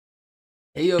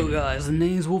Hey yo guys, the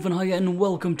name's Wolfen Heiger and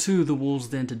welcome to the Wolves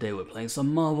Den. Today we're playing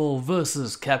some Marvel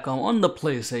vs. Capcom on the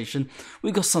PlayStation.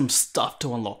 We got some stuff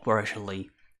to unlock. We're actually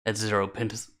at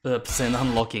 0%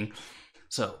 unlocking.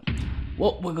 So,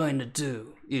 what we're going to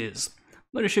do is, I'm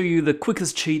going to show you the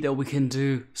quickest cheat that we can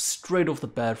do straight off the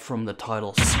bat from the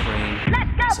title screen.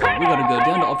 So we gotta go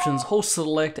down to options, hold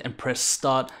select and press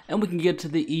start, and we can get to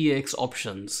the EX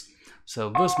options. So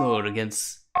burst mode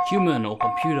against human or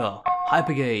computer,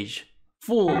 hyper gauge,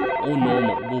 full or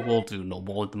normal. We'll do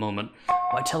normal at the moment.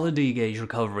 Vitality gauge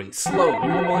recovery, slow,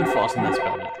 normal and fast, and that's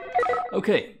about it.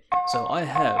 Okay, so I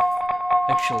have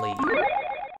actually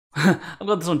I've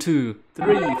got this on 2,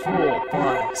 3, 4,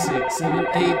 5, 6, 7,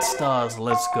 8 stars.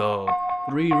 Let's go.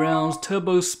 3 rounds,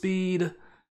 turbo speed.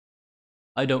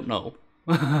 I don't know.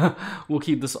 We'll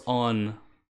keep this on.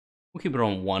 We'll keep it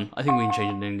on 1. I think we can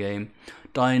change it in game.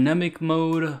 Dynamic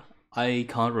mode. I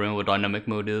can't remember what dynamic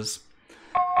mode is.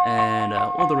 And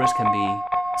all the rest can be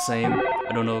same.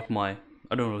 I don't know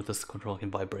if this controller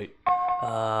can vibrate.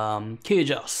 Key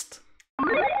adjust.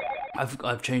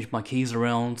 I've changed my keys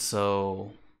around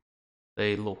so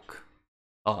they look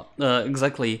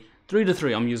exactly 3 to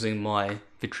 3. I'm using my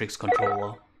Vitrix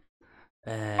controller,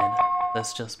 and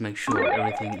let's just make sure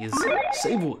everything is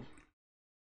stable.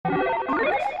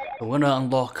 We're gonna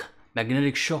unlock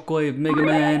Magnetic Shockwave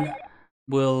Megaman.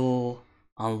 We'll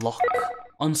unlock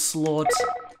Onslaught.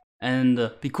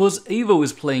 And because Evo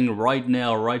is playing right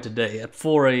now, right today, at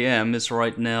 4 AM, it's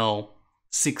right now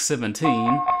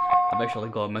 6:17, I've actually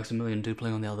got Maximilian 2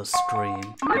 playing on the other stream,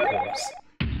 because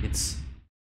it's...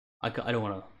 I don't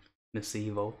want to miss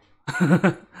Evo.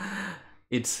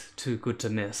 It's too good to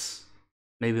miss.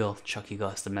 Maybe I'll chuck you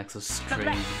guys to Max's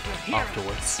stream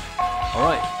afterwards.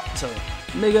 Alright, so,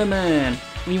 Mega Man.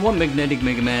 When you want Magnetic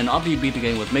Mega Man, after you beat the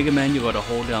game with Mega Man, you gotta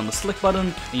hold down the select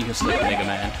button, and you can select Mega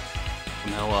Man.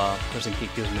 Now, pressing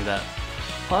kick gives me that.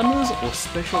 Partners or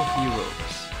special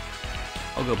heroes?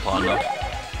 I'll go partner.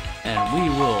 And we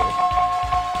will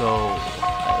go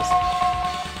as...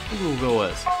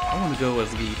 I want to go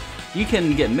as the... You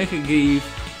can get Mecha Give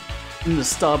in the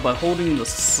start by holding the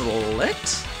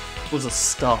select or the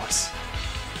start.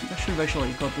 I should have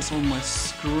actually got this on my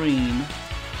screen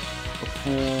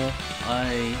before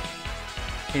I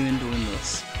came in doing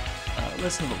this.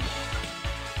 Let's have a look.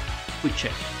 Quick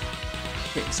check.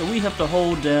 Okay, so we have to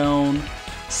hold down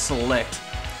select,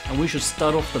 and we should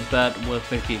start off the bat with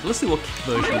Mecha Give. Let's see what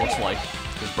version looks like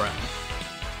with brown.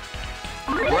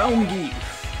 Brown Give.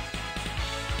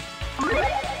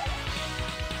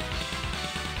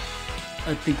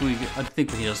 I think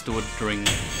we just do it during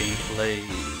gameplay.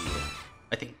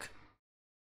 I think.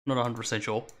 Not 100%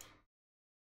 sure.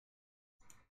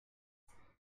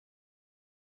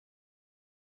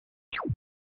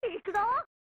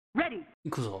 Ready.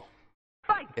 Cool.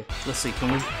 Fight. Okay, let's see.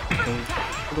 Can we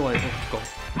how do I go?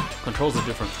 Controls are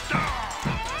different.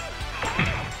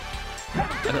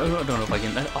 I don't know if I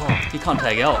can. Oh, he can't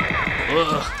tag out.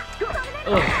 Ugh.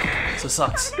 So it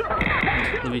sucks.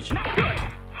 Let me.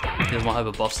 Here's my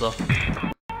hyper buff stuff.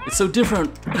 It's so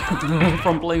different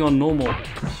from playing on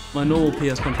my normal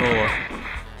PS controller.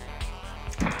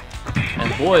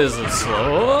 And boy is it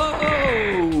slow.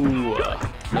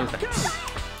 No thanks.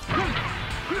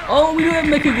 Oh, we do have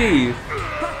Mecha Give.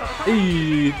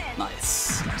 Hey,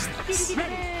 nice. Oops.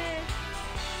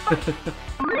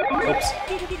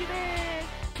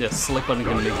 Yeah, select button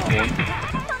can make it one.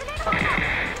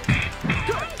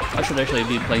 I should actually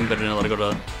be playing better now that I got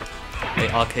a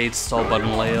arcade style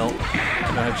button layout. I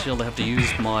don't actually have to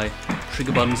use my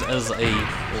trigger buttons as a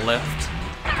left.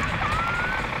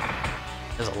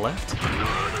 As a left?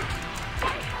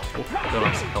 Oh, I don't know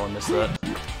how I missed that.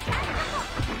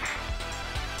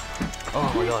 Oh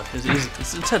my god,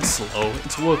 it's a tad slow.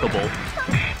 It's workable.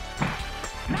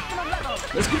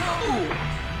 Let's go!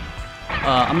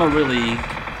 I'm not really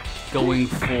going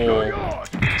for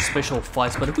special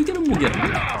fights, but if we get them, we'll get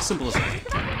them. Simple as that.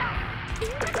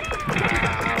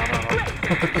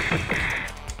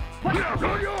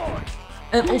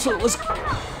 And also, let's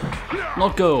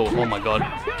not go. Oh my god.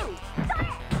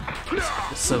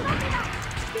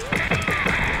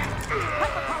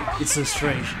 It's so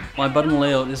strange. My button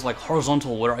layout is like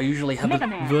horizontal, where I usually have it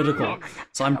vertical,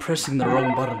 so I'm pressing the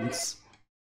wrong buttons.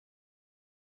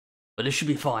 But it should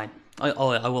be fine. I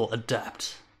will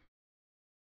adapt.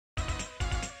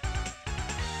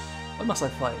 Why must I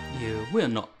fight you? We're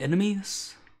not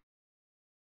enemies.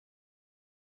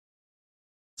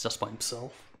 It's just by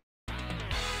himself.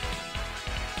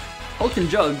 Hulk and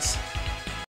Jugs.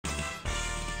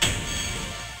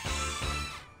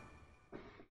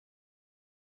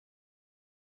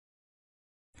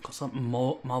 got some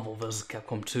Marvel vs.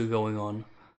 Capcom 2 going on.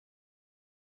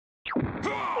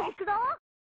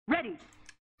 Ready.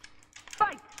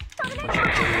 Fight. Which I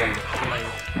really want to play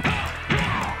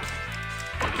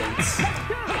against.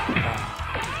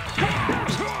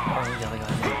 Oh, the other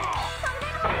guy.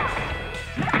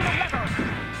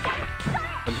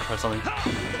 Let me try something.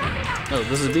 No,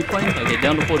 this is B plane? Okay,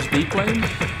 down to 4 is B plane.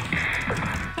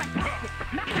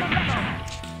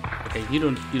 Okay, you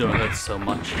don't hurt so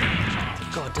much.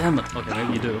 God damn it. Okay,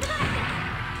 maybe you do.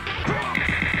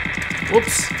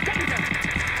 Whoops.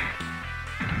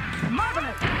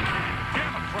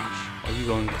 Are you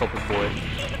going copper boy?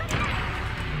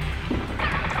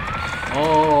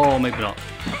 Oh, maybe not.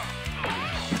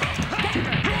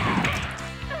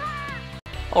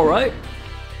 Alright.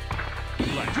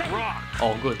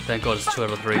 Oh good, thank god it's 2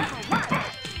 out of 3.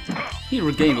 He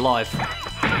regained life.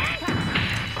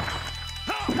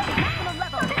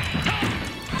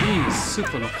 Jeez,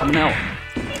 super not coming out.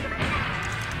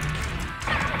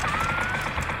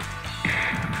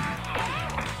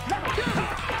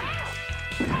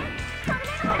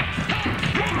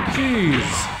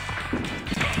 Jeez.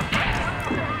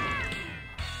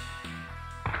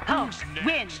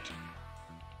 Win.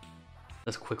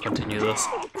 Let's quick continue this.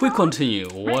 Quick continue.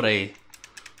 What a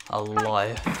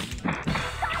life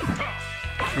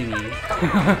thingy.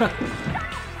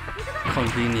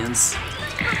 Convenience.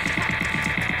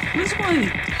 Where's my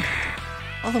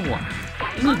other one?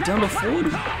 Isn't it down to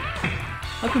forward?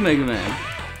 Hyper Megaman.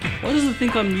 Why does it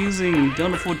think I'm using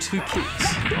down to forward 2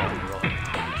 kicks? Oh god.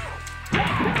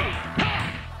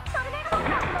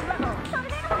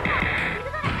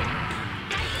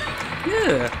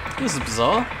 Yeah, this is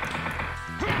bizarre.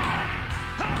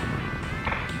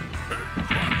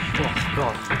 Oh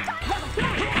god.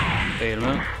 Wait a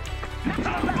minute.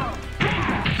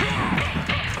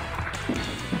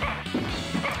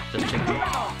 Just checking.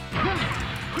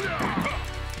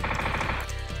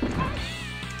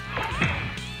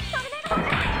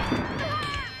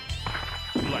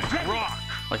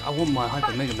 Like I want my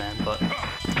Hyper Megaman, but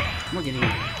I'm not getting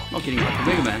Hyper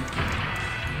Megaman.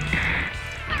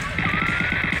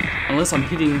 Unless I'm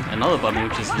hitting another button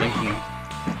which is linking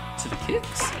to the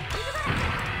kicks.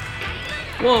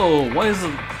 Whoa, why is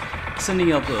it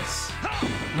sending out this?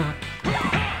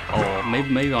 Oh,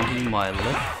 maybe I'm hitting my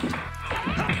left.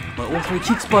 My all 3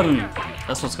 kicks button.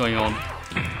 That's what's going on.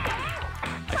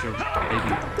 I should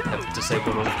maybe have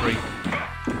disabled all 3.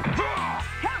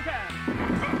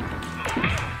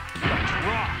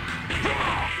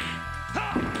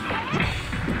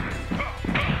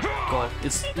 God,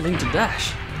 it's linked to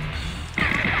dash.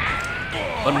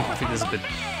 Button config is a bit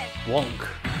wonk.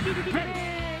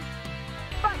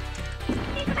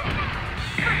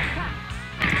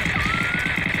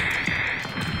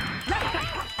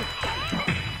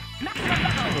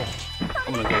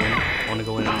 I'm gonna go in. I wanna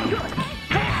go in.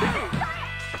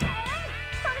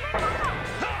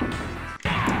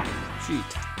 Shoot.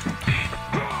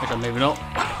 Actually, maybe not.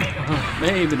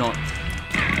 Maybe not.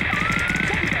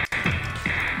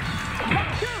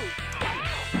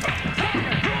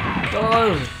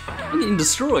 Oh, I'm getting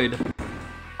destroyed.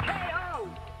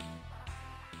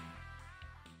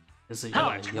 Is it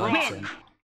Wolfen?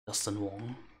 Justin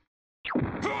Wong.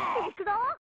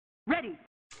 Ready.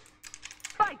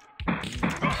 Fight.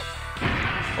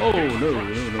 Oh no.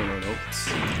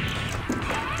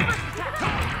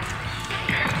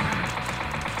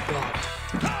 God.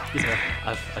 Yeah,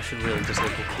 I should really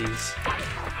disable keys.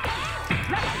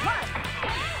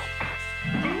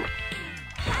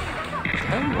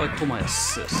 How do I call my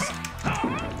assist?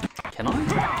 Can I?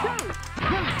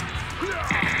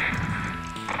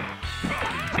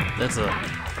 That's a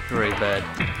very bad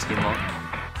team up.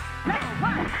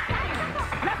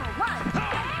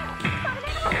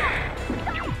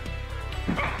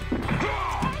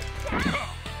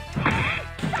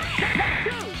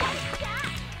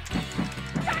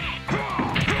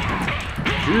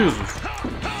 Jesus.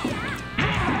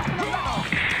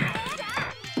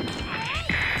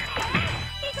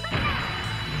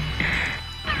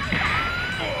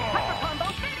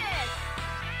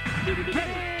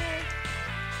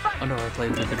 I know I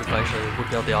played the video if I actually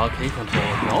whipped out the arcade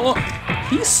controller. No!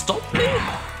 He stopped me?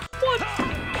 What?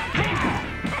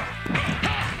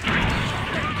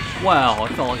 Wow, I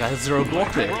felt like I had 0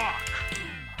 block there.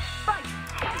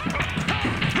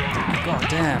 God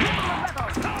damn.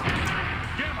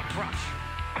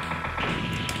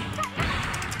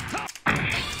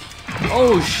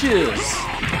 Oh shiz!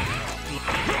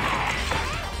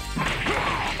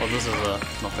 Oh, this is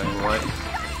not going right.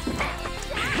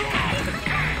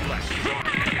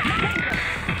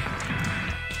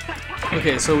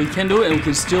 Okay, so we can do it and we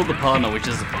can steal the partner, which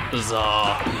is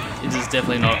bizarre. It is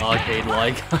definitely not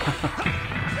arcade-like.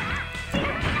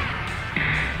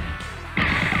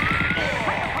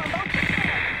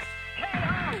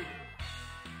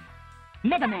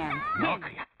 Megaman, win.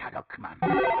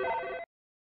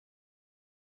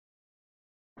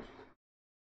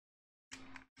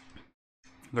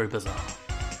 Very bizarre.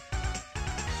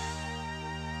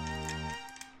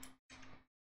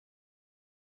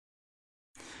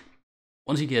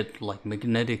 Once you get like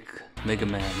magnetic Mega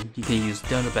Man, you can use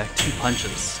down and back 2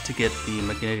 punches to get the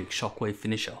magnetic Shockwave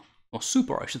finisher. Or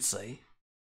super, I should say.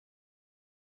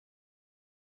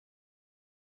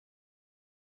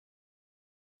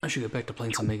 I should get back to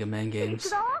playing some Mega Man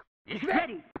games.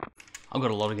 Ready. I've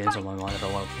got a lot of games on my mind that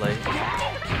I want to play.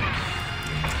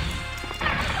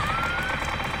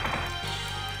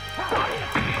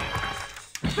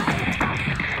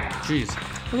 Jeez.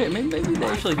 Okay, maybe they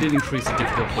actually did increase the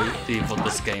difficulty for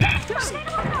this game.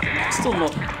 Still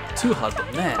not too hard, but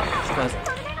man, this guy's...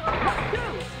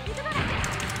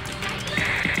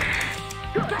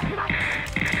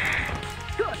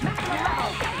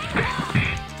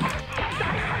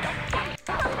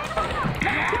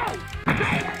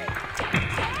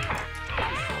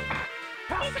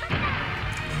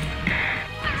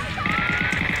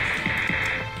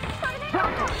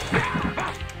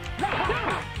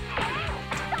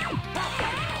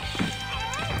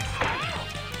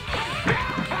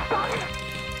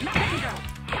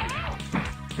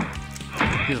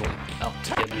 He's like out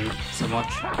to get me so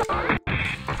much.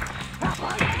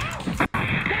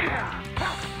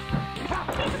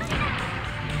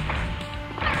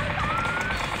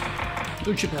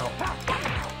 Good Chappelle.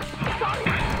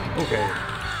 Okay.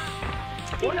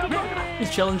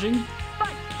 He's challenging.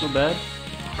 Not bad.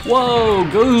 Whoa,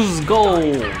 goes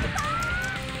gold.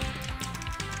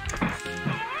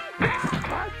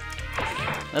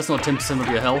 That's not 10% of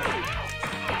your health.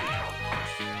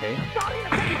 Okay.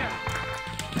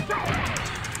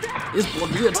 It's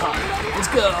block your time. Let's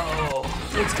go.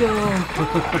 Let's go.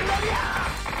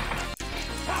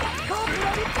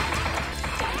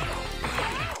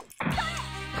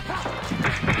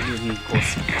 It didn't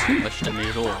cause too much damage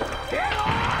at all.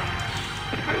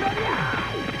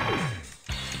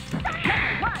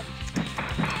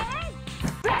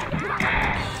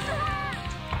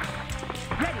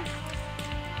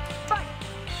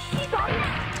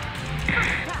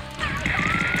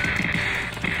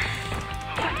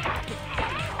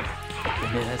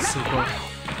 Yeah, that's super.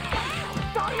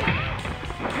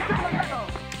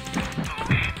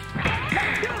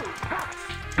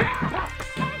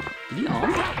 Did he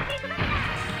arm?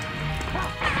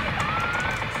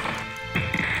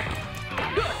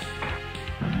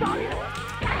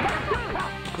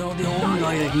 You're the only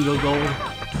guy that can go gold.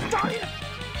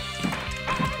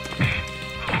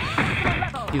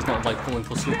 He's not like pulling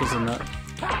for supers in that.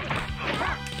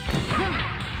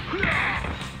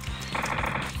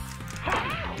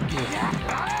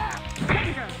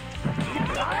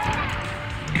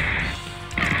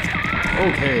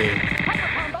 Okay.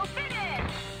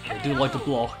 I do like to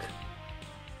block.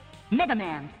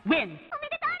 Megaman, win.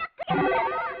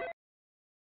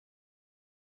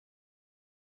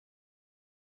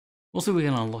 We'll see if we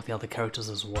can unlock the other characters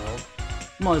as well.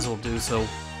 Might as well do so.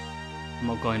 I'm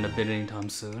not going to bid anytime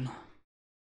soon.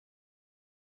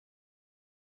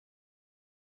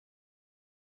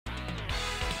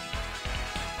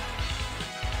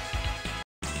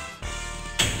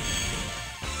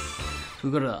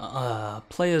 We've got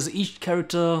players each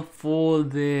character for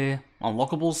their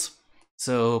unlockables.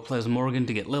 So players Morrigan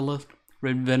to get Lilith,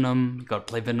 Red Venom, you gotta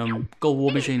play Venom, Gold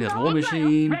War Machine is War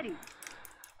Machine.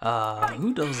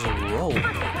 Who does roll?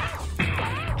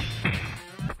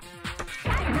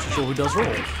 I'm not sure who does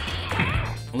roll.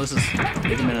 Unless it's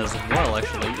Mega Man as well,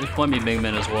 actually. It might be Mega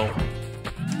Man as well.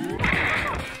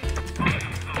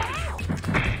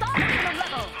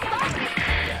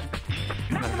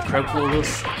 Crab claw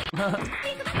this.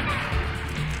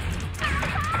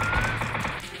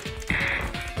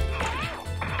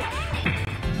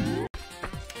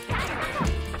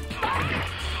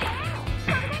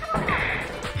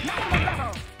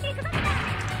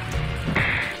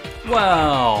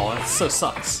 Wow, that so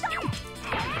sucks. Not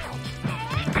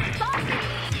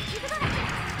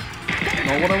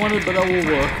what I wanted, but that will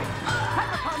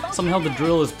work. Somehow the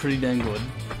drill is pretty dang good.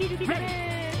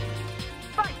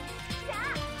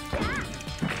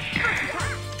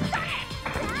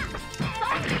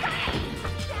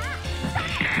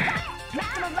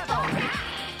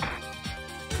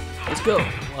 Let's go.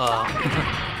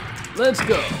 Let's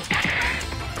go.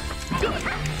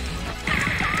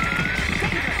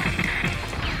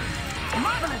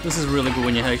 This is really good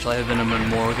when you actually have Venom and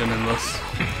Morgan in this.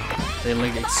 They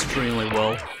link extremely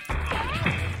well.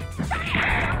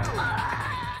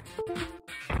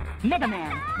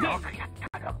 Megaman,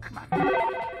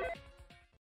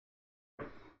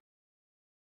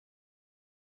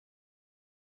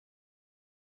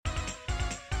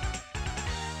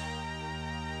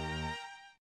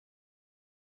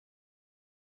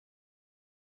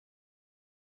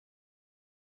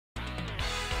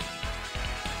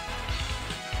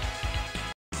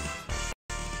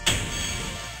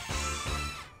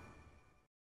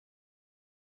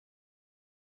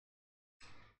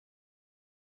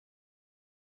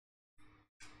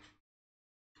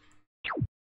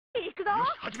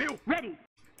 ready,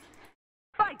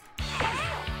 fight.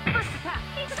 First attack.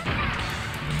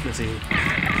 Let's see.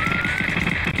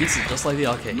 This is just like the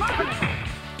arcade.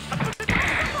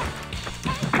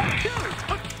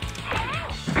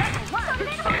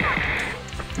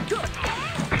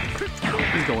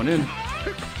 He's going in.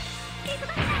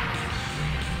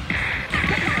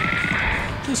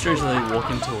 Too strange that they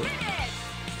walk into it.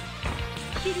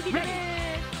 Ready,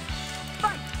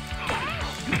 fight.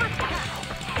 First attack.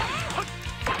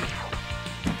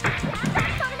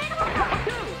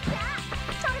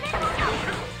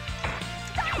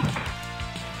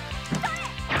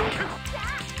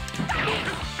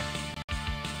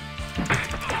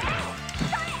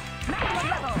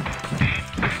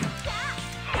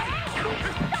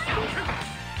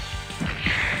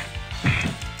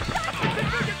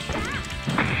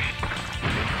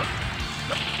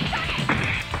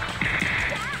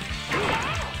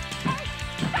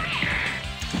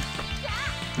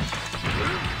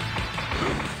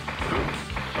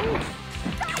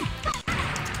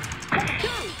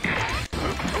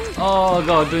 Oh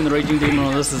god, doing the Raging Demon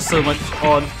on this is so much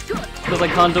odd, because I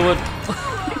can't do it.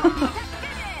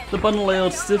 The button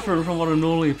layout's different from what I'm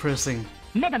normally pressing.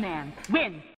 Megaman,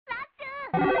 win.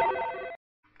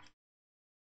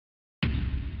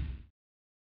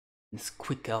 Let's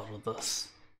quick out of this.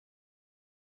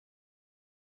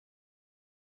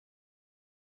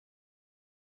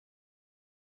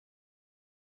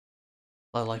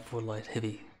 Light for light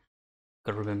heavy.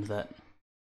 Gotta remember that.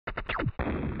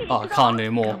 Oh, I can't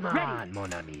anymore. Come on,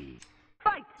 mon ami.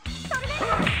 Fight.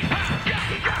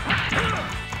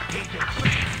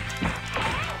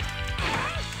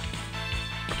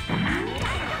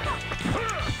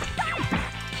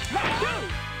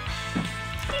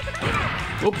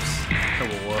 Oops, that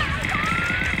will work.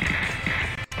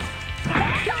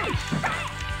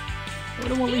 I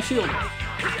don't want Lee Shield.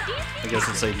 I guess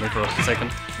it saved me for a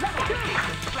second.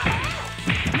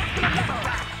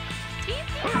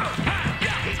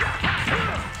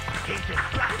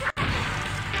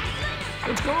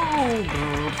 Let's go!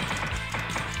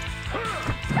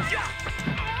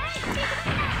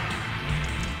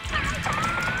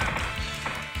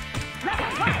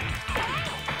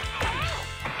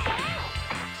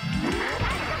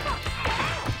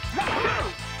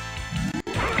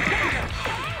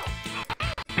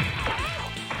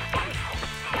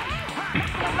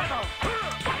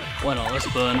 Why not? Let's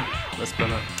burn. Let's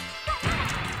burn it.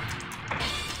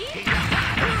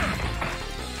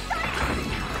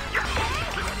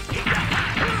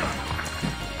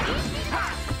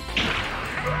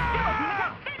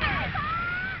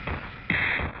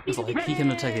 It's like he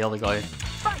can attack the other guy.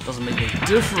 Doesn't make any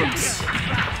difference.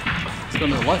 He's got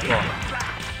no life bar.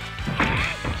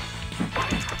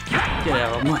 Get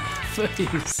out of my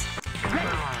face.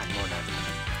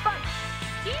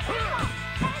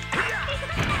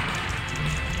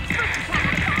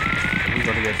 We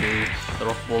gotta get the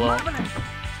rock ball out.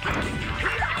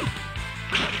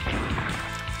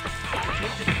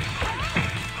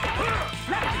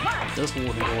 This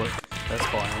will work. That's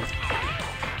fine.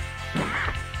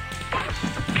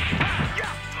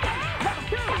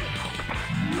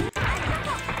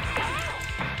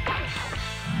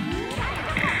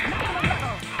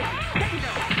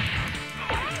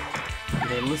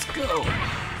 Okay, let's go.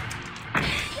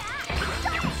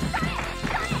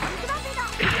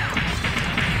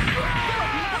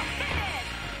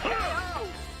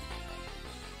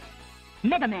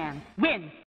 Megaman,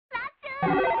 win.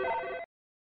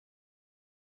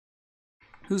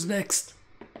 Who's next?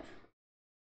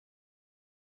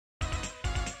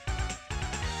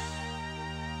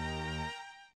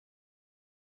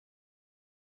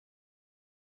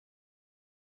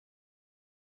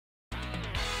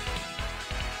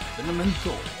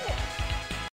 Elemental.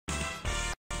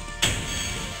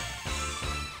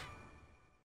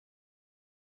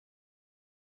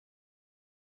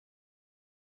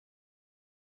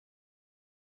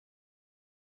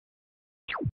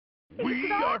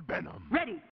 We are Venom.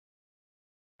 Ready,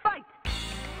 Fight!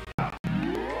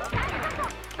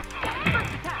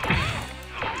 First attack!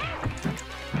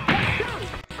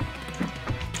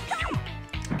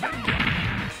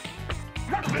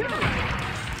 Left two!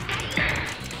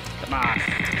 Come on.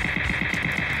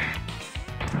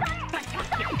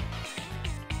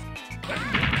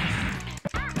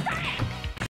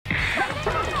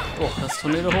 Oh, that's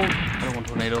tornado hold? I don't want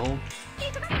tornado hold.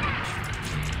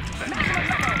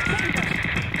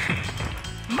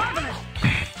 Marvelous!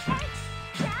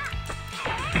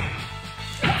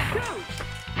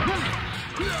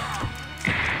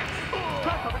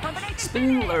 Crossover combination!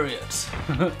 Spinning lariat.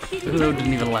 Even though it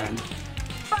didn't even land.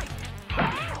 Fight!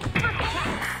 First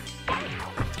attack!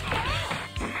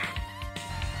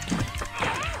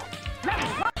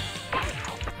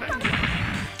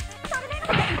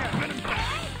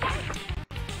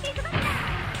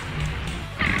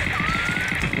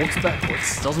 Walks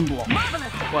backwards, doesn't block.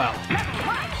 Marvelous! Wow.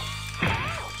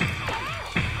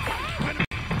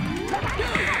 Level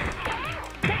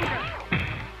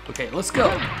one! Okay, let's go.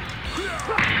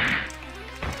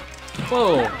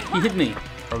 Whoa, he hit me.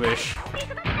 Rubbish.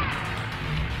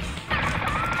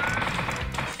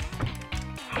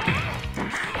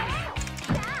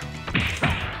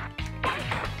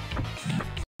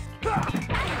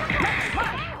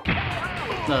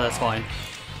 No, that's fine.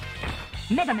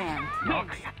 Megaman, win!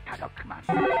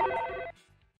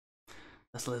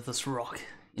 Let's let this rock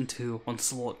into one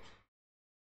slot.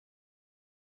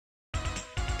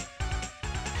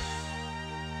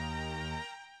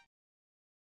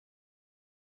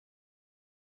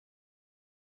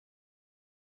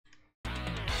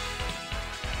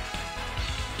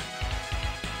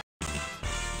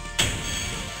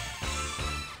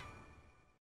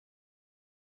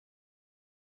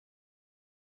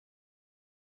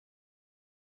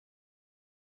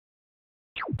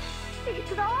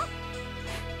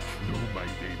 Know my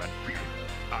name and fear.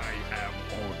 I am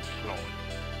Onslaught.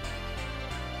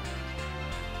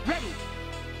 Ready!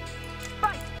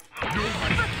 Fight! Know my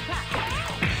First attack!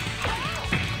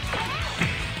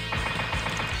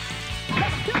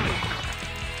 Level two!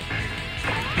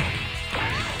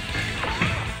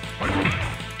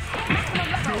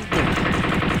 Maximum level!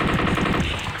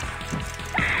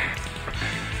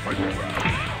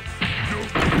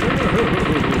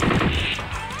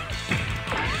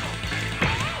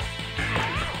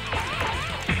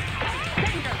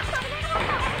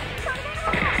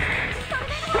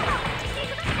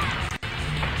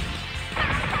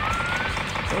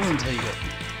 Doesn't take it.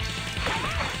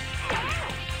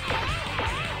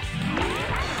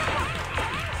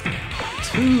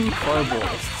 Two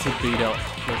fireballs to beat out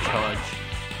the charge.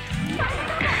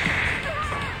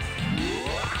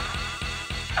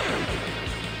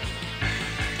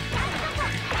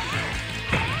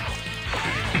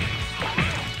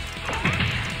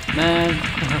 Man,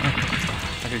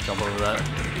 I could jump over that.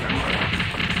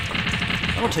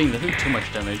 I don't think they do too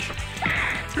much damage.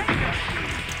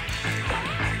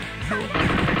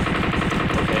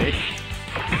 Okay.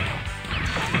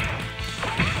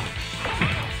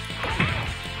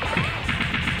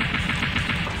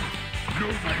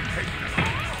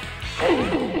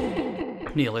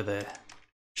 Nearly there.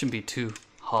 Shouldn't be too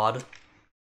hard.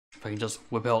 If I can just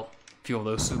whip out a few of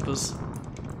those supers.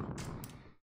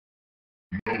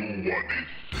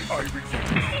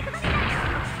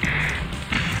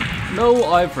 No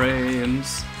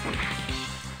iframes.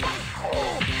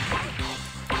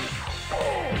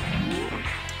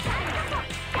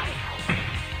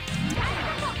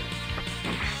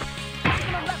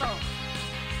 Maximum level!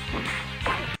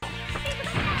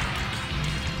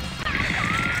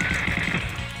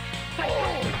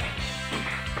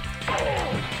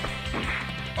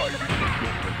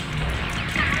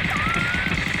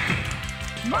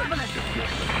 Marvelous!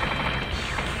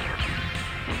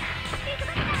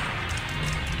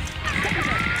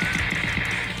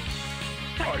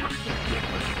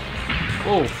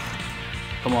 Oh,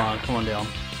 come on down.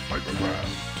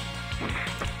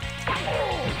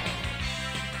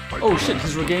 Oh shit,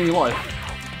 he's regaining life.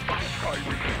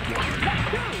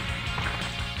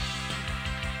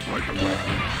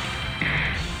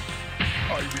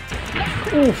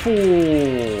 Oof,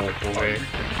 okay.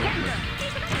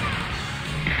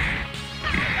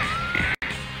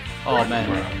 Oh man.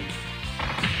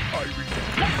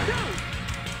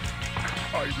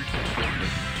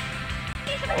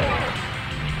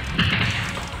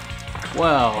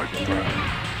 Wow.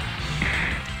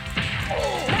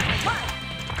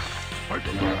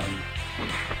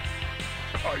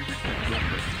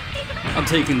 I'm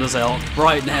taking this out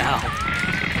right now.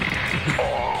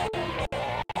 KO!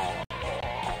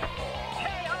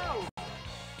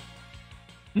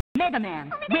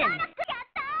 Megaman, win.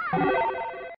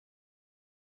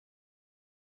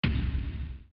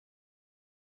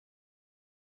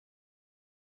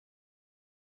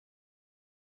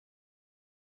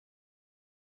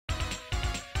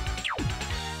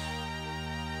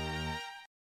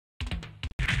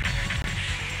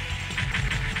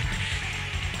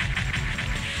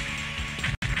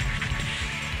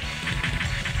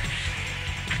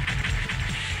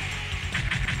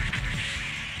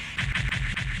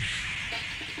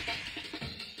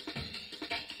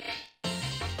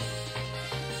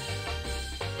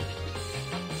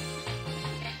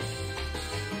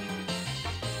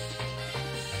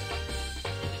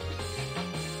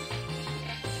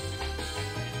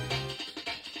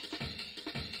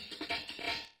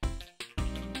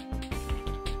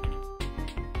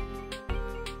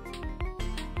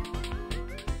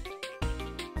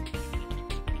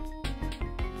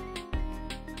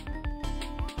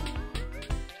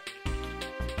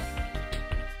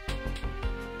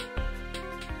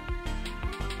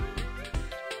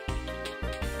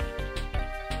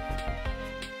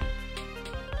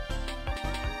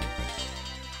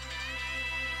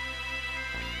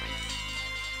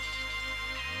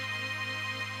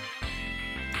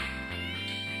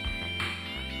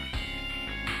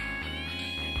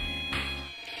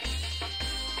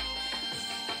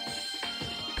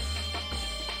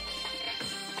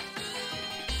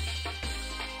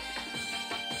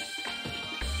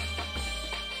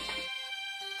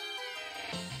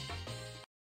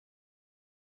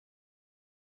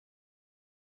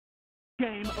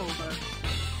 Game over.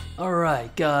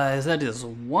 Alright guys, that is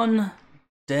one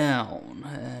down,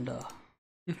 and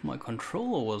if my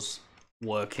controller was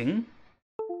working,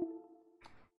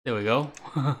 there we go.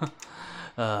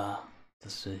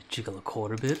 Just to jiggle a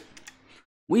chord a bit.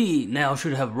 We now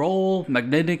should have Roll,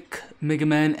 Magnetic,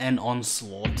 Megaman, and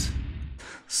Onslaught.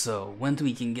 So when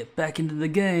we can get back into the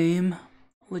game,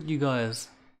 I'll let you guys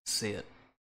see it.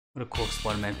 What a cool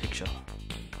Spider-Man picture.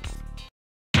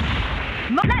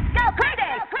 Let's go crazy!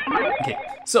 Okay,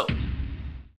 so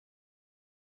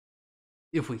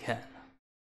if we can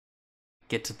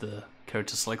get to the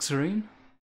character select screen.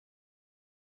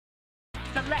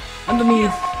 Select.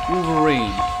 Underneath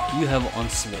Wolverine, you have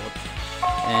Onslaught.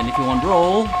 And if you want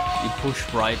Roll, you push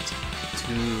right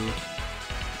to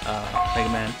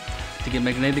Megaman. To get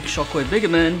Magnetic Shockwave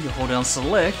Megaman, you hold down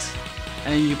Select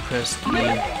and you press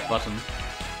the button.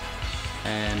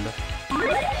 And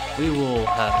we will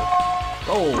have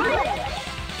Roll.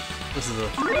 This is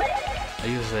I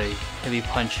use a heavy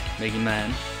punch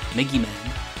Megaman,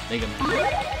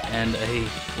 and a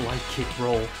light kick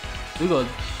Roll. We got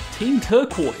Team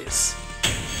Turquoise.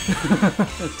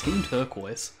 Team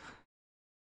Turquoise.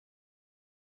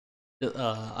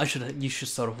 You should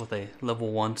start off with a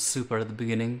level 1 super at the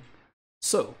beginning.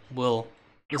 So we'll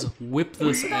just whip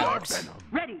this out.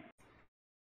 Ready.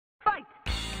 Fight.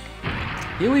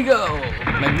 Here we go!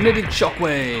 Magnetic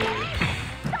Shockwave!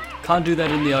 Can't do that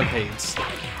in the arcades.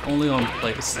 Only on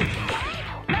PlayStation.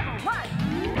 Level 1.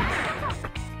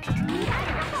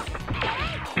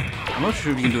 I'm not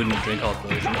sure if you can do it in the drink out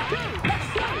version.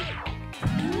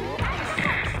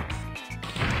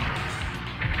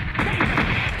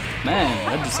 Man,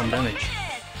 that did some damage.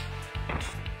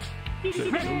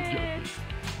 Ready.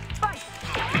 Fight.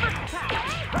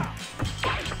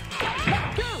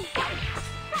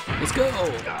 Let's go!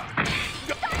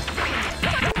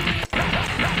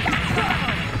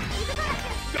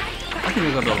 I think I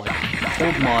gotta like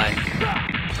hold my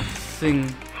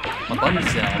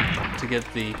buttons down to get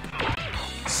the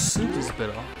supers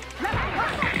better.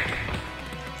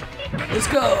 Let's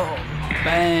go!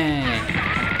 Bang!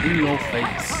 In your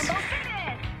face.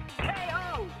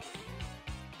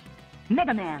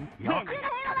 Megaman, win.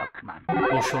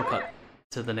 We'll shortcut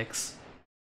to the next.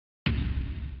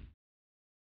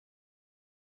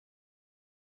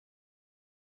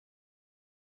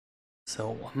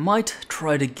 So I might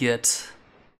try to get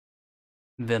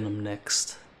Venom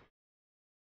next.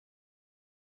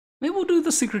 Maybe we'll do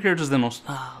the secret characters then.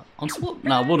 Onslaught?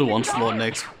 Nah, we'll do Onslaught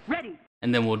next. Ready.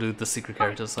 And then we'll do the secret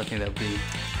characters. I think that would be...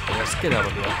 Let's get out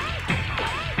of here.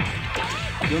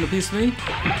 You want a piece of me? You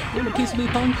want a piece of me,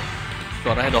 punk?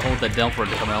 God, I had to hold that down for it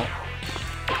to come out.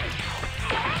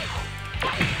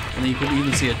 And then you could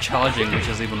even see it charging, which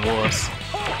is even worse.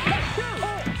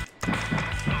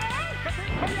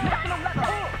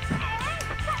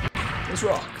 Let's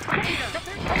rock.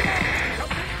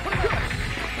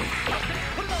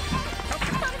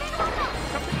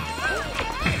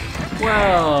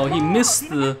 Wow, he missed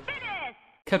the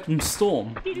Captain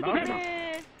Storm.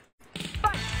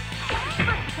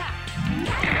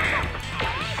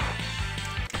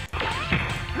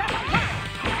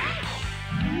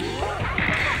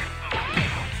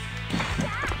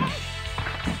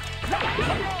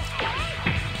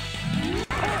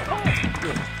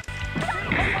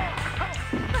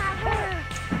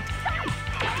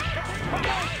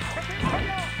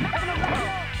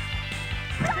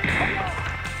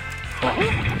 I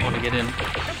want to get in.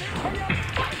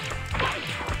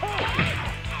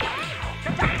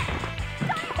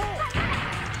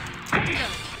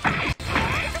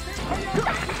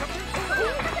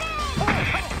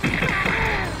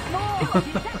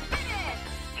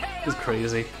 It's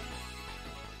crazy.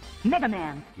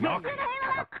 Megaman.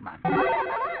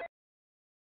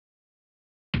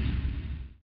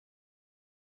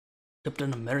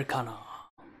 Captain Americana.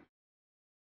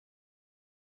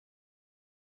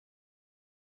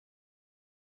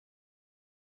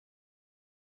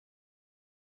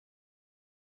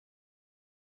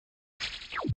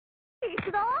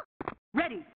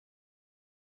 Ready.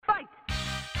 Fight.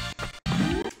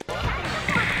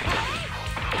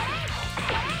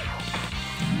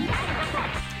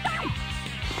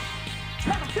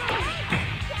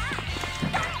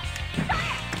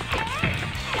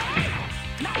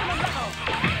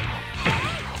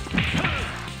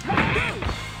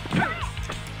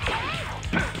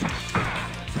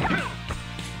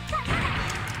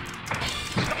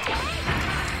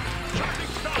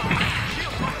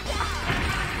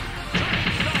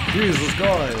 Jesus,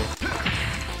 guy.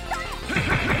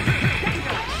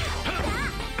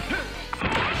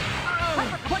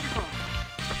 Wonderful.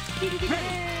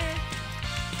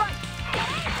 Fight.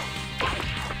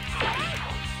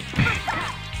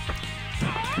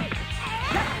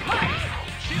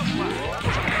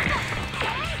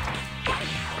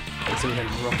 Let's see if we can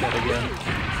rock that again.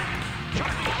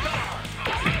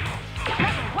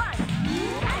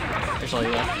 Actually,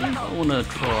 I want to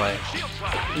try.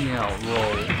 Yeah,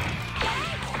 roll.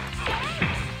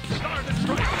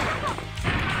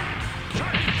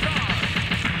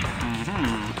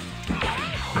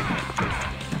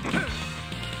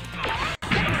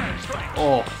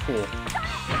 Oh, cool.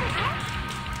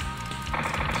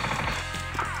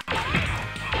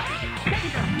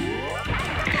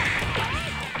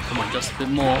 Come on, just a bit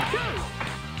more.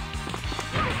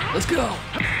 Let's go.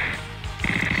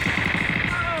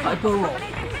 Hyper roll.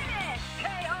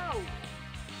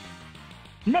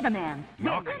 Megaman.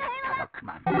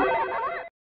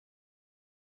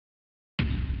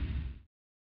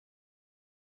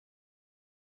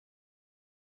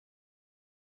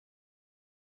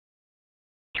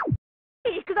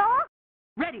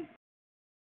 Ready.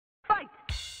 Fight.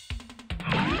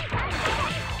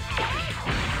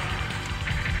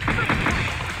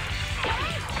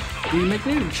 Maybe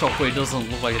Shockwave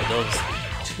doesn't look like it does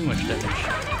too much damage.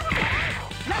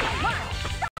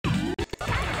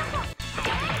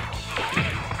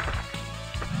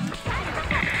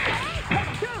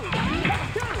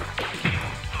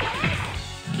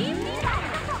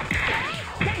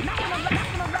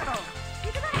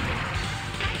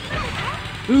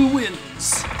 Who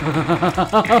wins?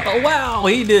 Wow,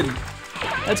 he did.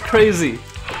 That's crazy.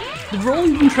 Did Roll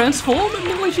even transform? It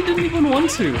looked like she didn't even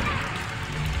want to.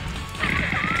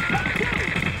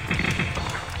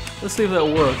 Let's see if that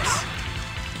works.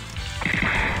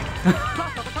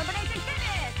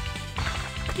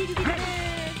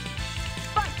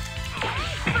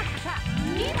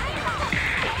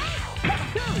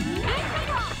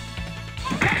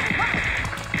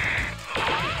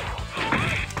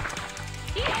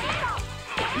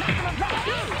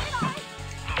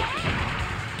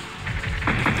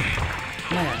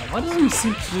 Man, why doesn't it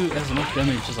seem to do as much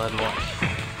damage as I'd like?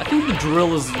 I think the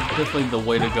drill is definitely the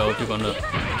way to go if you're gonna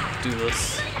do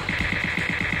this.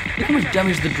 Look how much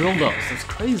damage the drill does, it's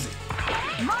crazy.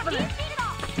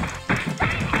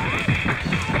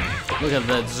 Look at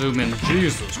that zoom in,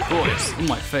 Jesus Christ, in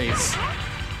my face.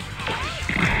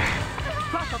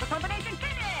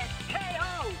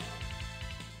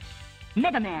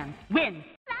 Megaman wins.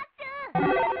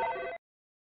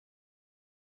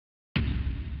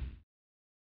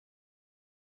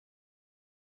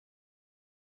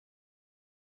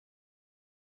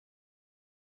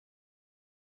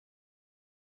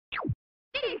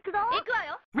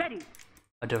 Ready.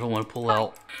 I definitely want to pull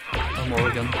out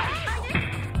Morrigan as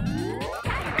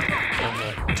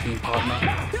a team partner.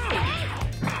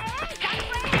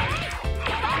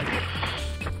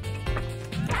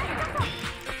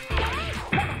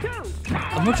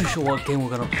 I'm not too sure what game we're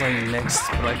gonna play next,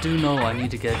 but I do know I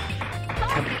need to get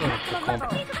Capcom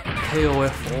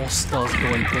KOF All-Stars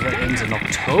going because that ends in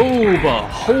October.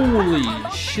 Holy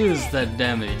shiz, that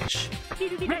damage.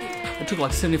 It took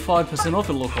like 75% off,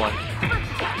 it looked like.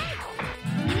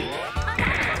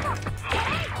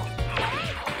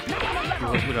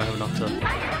 We don't have enough to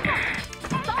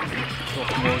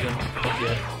Soft Morgan. Not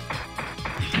yet.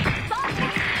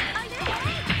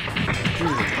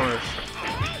 Jesus Christ.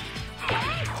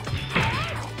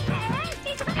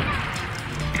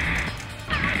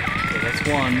 Okay, that's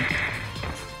one.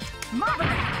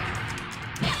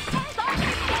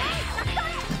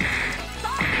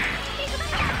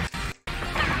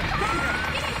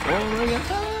 Omega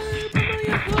time!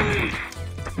 Omega time!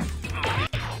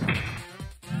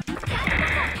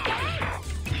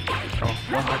 Oh,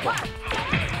 one hyper.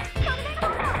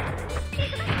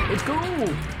 Let's go!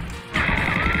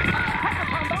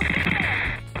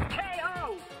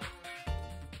 KO!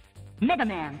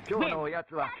 Megaman, win!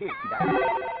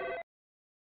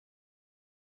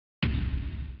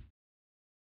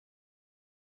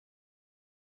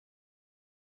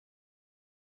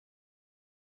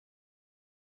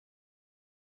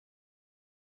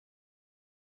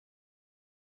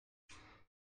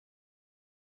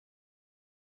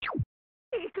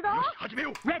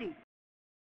 Ready.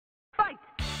 Fight.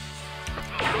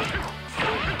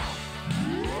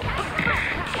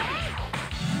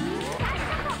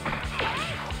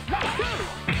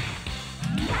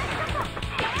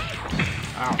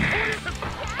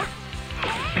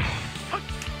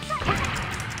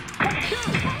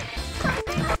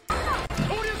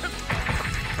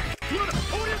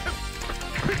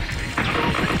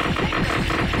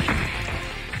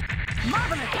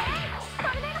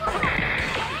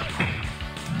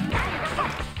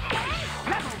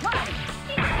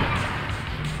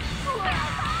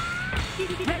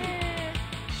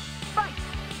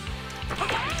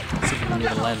 See if we can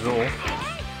get a land at all.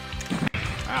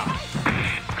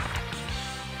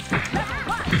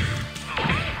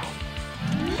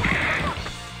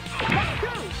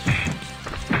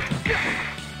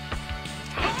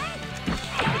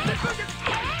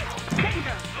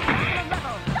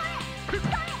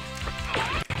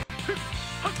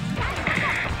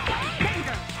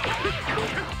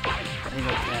 I think I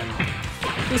can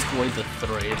just wait the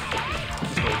thread.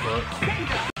 Just wait for it.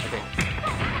 Okay.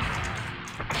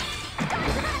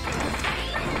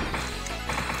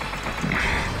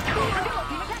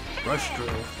 Rush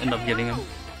drill. End up getting him.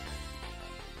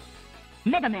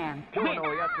 Megaman, win!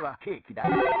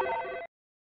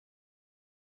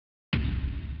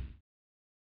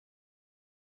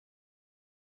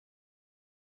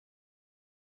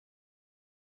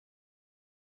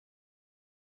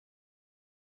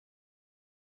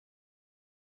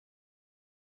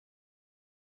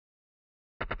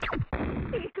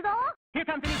 Here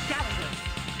comes a new challenger.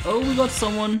 Oh, we got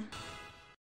someone.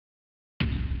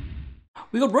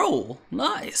 We got Roll.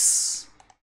 Nice.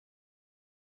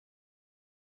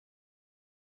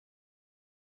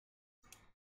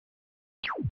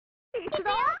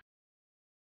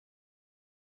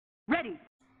 Ready.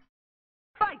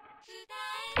 Fight.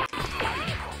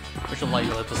 I should let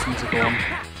you let this music go on.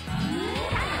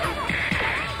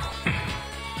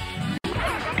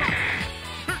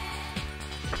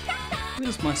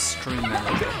 Where's my stream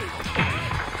manager?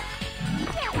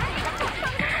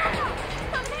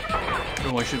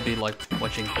 Oh, I should be like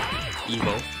watching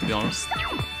Evo, to be honest.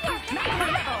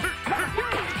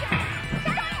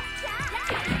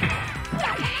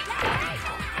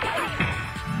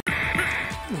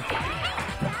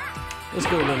 Let's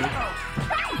go, little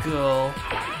girl.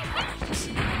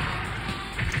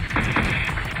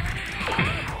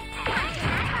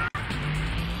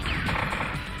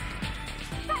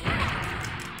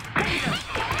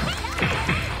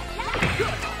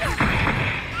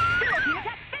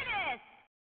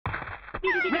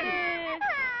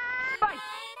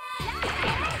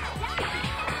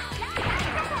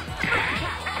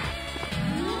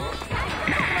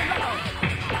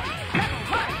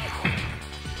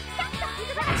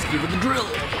 Give it the drill.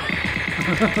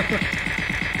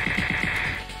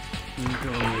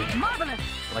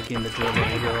 Like in the drill,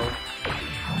 little girl.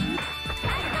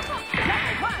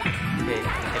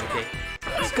 Okay.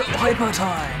 Let's go hyper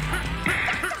time.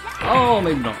 Oh,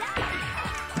 maybe not.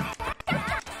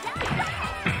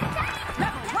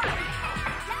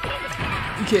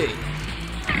 Okay.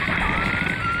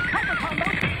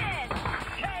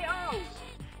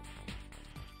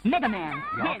 Megaman,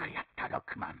 win!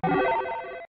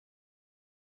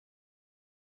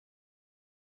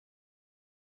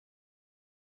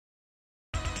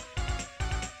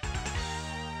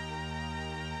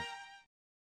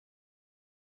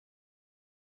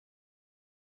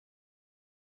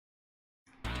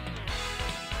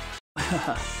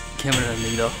 Camera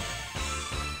leader.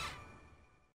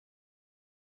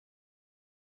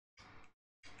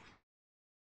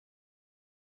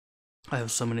 I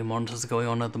have so many monitors going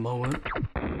on at the moment.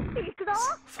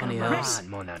 It's funny as.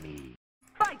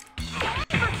 Fight!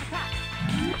 First attack!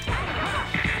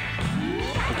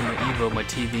 got my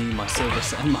TV, my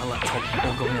service, and my laptop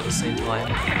all going at the same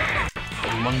time.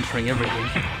 I'm monitoring everything.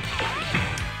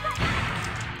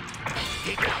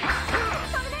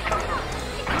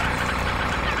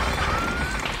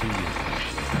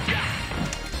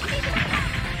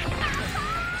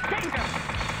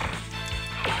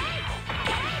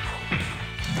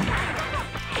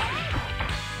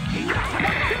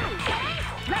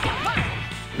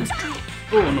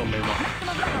 Oh no, maybe not.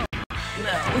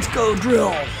 Now, let's go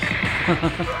drill!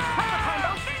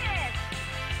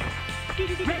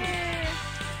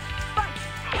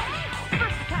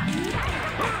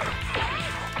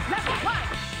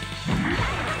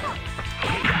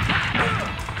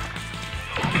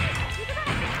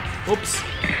 Oops,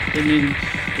 didn't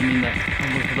mean that. I'm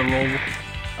looking for the roll,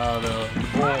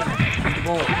 the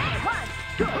ball.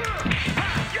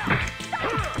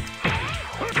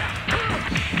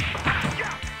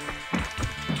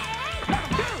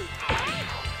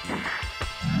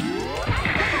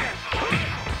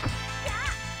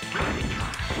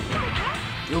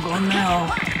 You're gone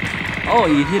now. Oh,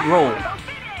 you hit roll.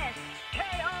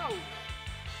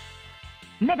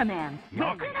 Megaman.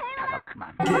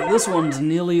 Okay, this one's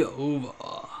nearly over.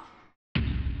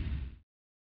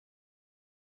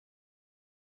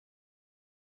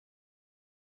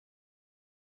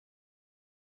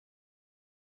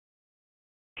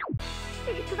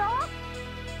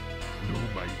 Know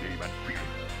my name and fear.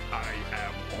 I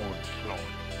am onslaught.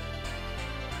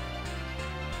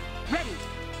 Ready.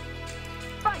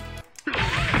 Fight.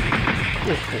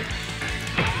 Okay.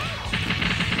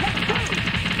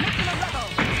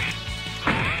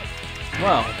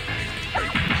 Wow.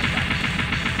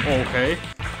 Okay.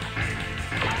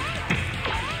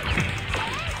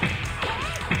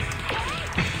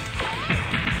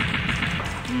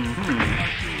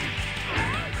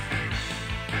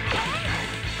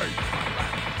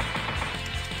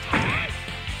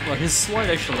 Well, his slide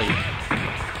actually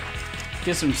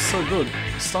gets him so good,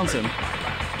 stuns him.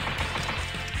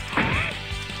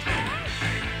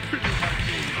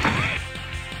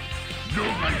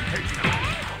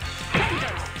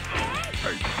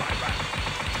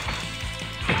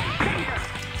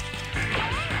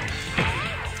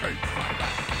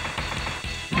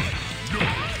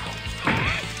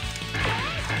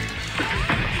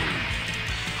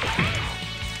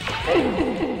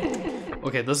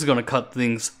 Okay, this is gonna cut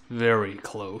things very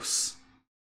close.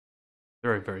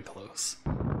 Very, very close.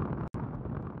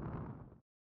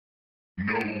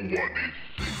 No one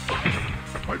is safe.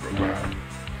 Heiger.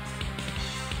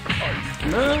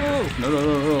 No!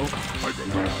 No.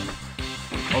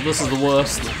 Oh, this is the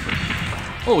worst.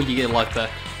 Oh, you get life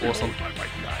back. Awesome.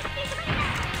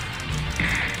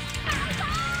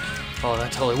 Oh,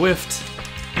 that totally whiffed.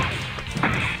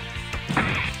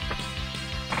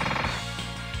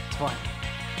 It's fine.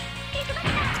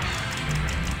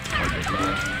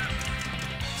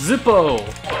 Zippo!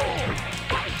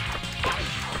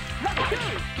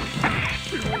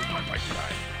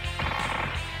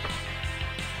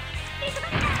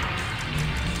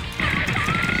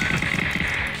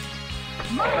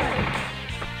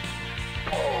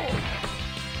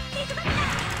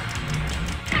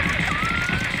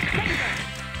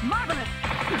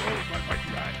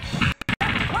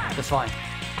 That's fine.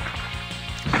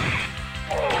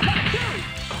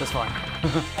 That's fine.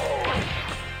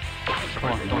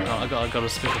 Come on, I got a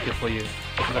special gift for you.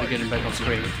 I gotta get him back on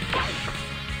screen.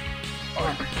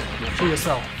 For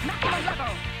yourself.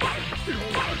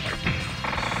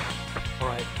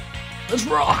 Alright. Let's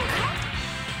rock!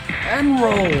 And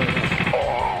roll!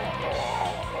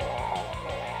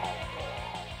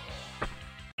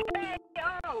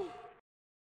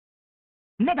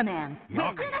 Megaman.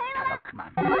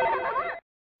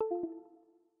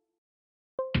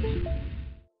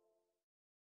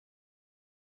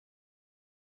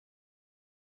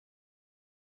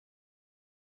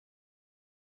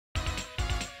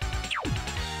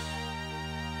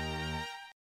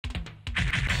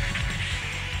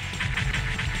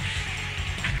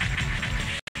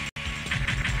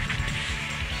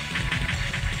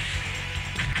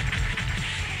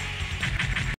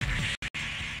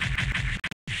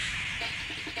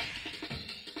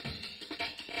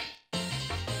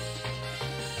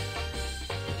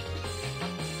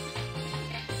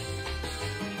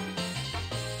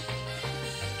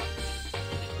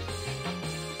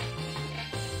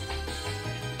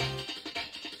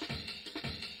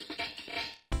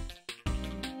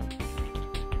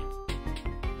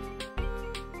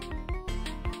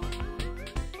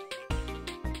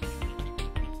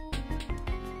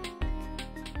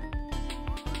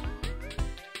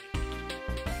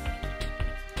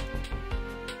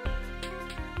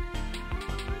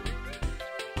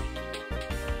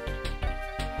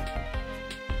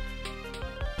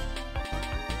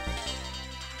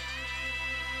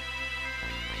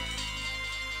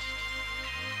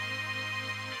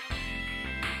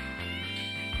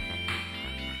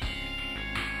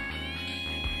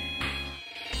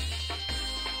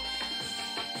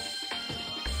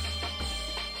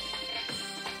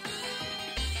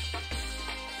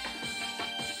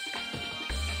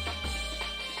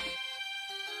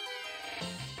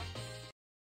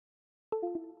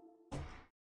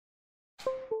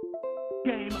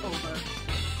 Game over.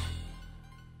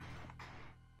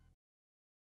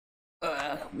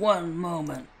 One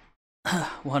moment.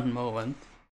 One moment.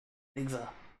 Things are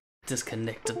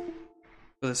disconnected.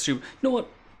 That's stupid. You know what?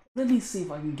 Let me see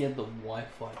if I can get the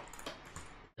Wi-Fi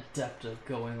adapter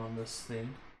going on this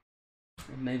thing.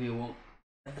 And maybe it won't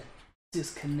have the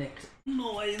disconnect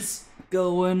noise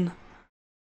going.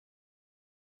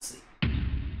 Let's see.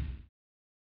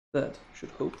 That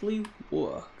should hopefully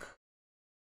work.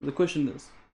 The question is,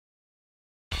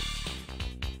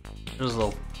 does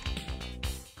the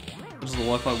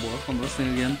Wi-Fi work on this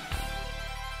thing again?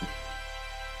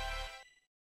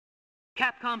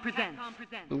 Capcom presents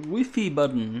The Wi-Fi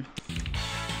button.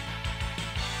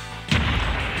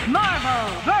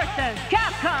 Marvel vs.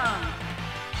 Capcom.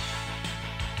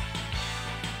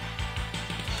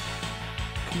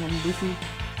 Come on, Wi-Fi.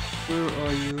 Where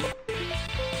are you?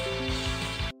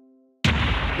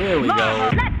 There we go.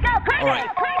 Let's go crazy! Alright,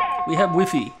 we have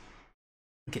Wi-Fi.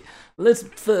 Okay, let's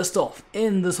first off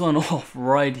end this one off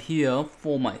right here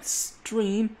for my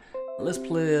stream. Let's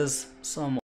play as some